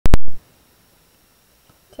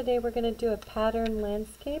Today we're going to do a pattern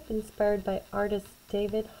landscape inspired by artist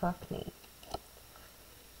David Hockney.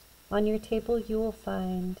 On your table you will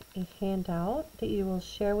find a handout that you will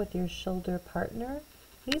share with your shoulder partner.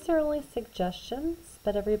 These are only suggestions,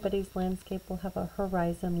 but everybody's landscape will have a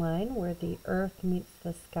horizon line where the earth meets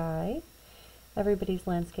the sky. Everybody's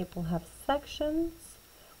landscape will have sections.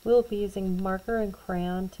 We'll be using marker and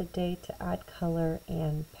crayon today to add color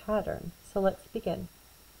and pattern. So let's begin.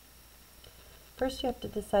 First you have to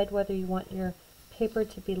decide whether you want your paper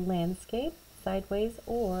to be landscape, sideways,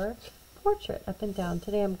 or portrait, up and down.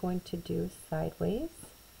 Today I'm going to do sideways.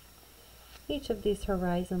 Each of these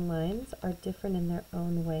horizon lines are different in their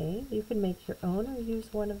own way. You can make your own or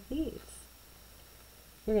use one of these.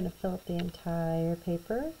 You're going to fill up the entire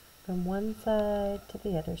paper from one side to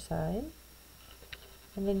the other side.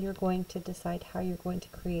 And then you're going to decide how you're going to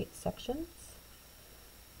create sections.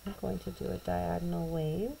 I'm going to do a diagonal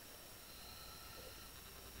wave.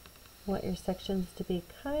 You want your sections to be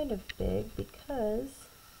kind of big because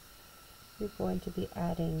you're going to be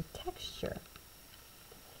adding texture.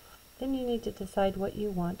 Then you need to decide what you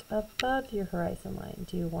want above your horizon line.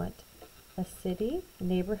 Do you want a city,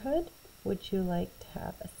 neighborhood? Would you like to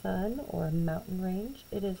have a sun or a mountain range?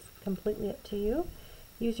 It is completely up to you.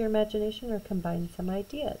 Use your imagination or combine some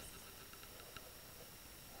ideas.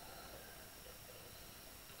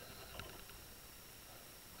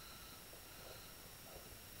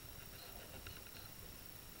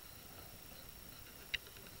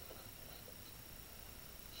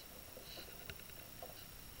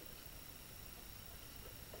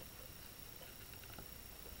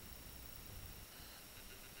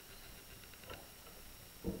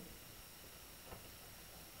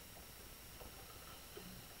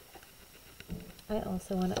 I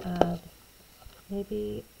also want to add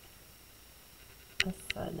maybe a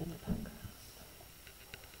sun in the background.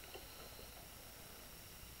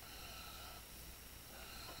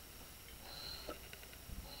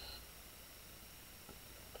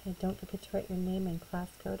 Okay, don't forget to write your name and class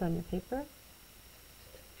code on your paper.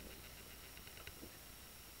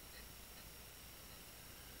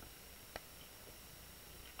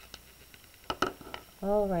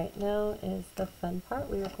 Alright, now is the fun part.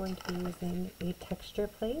 We are going to be using a texture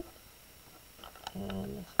plate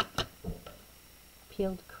and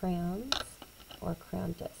peeled crayons or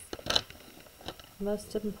crayon disc. The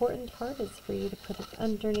most important part is for you to put it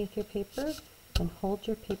underneath your paper and hold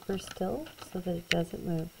your paper still so that it doesn't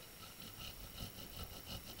move.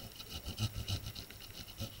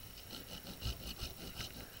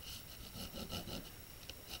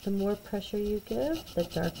 The more pressure you give, the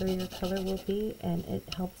darker your color will be, and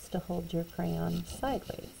it helps to hold your crayon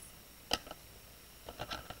sideways.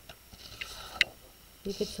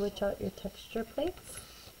 You could switch out your texture plates.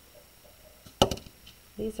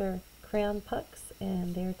 These are crayon pucks,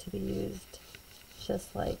 and they're to be used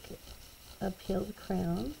just like a peeled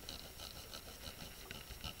crayon.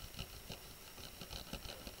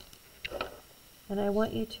 And I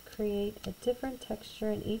want you to create a different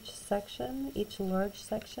texture in each section, each large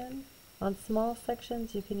section. On small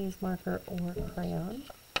sections, you can use marker or crayon.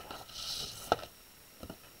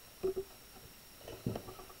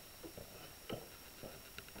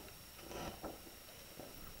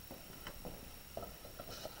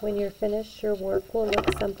 When you're finished, your work will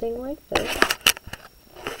look something like this.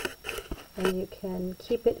 And you can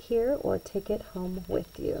keep it here or take it home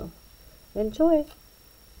with you. Enjoy!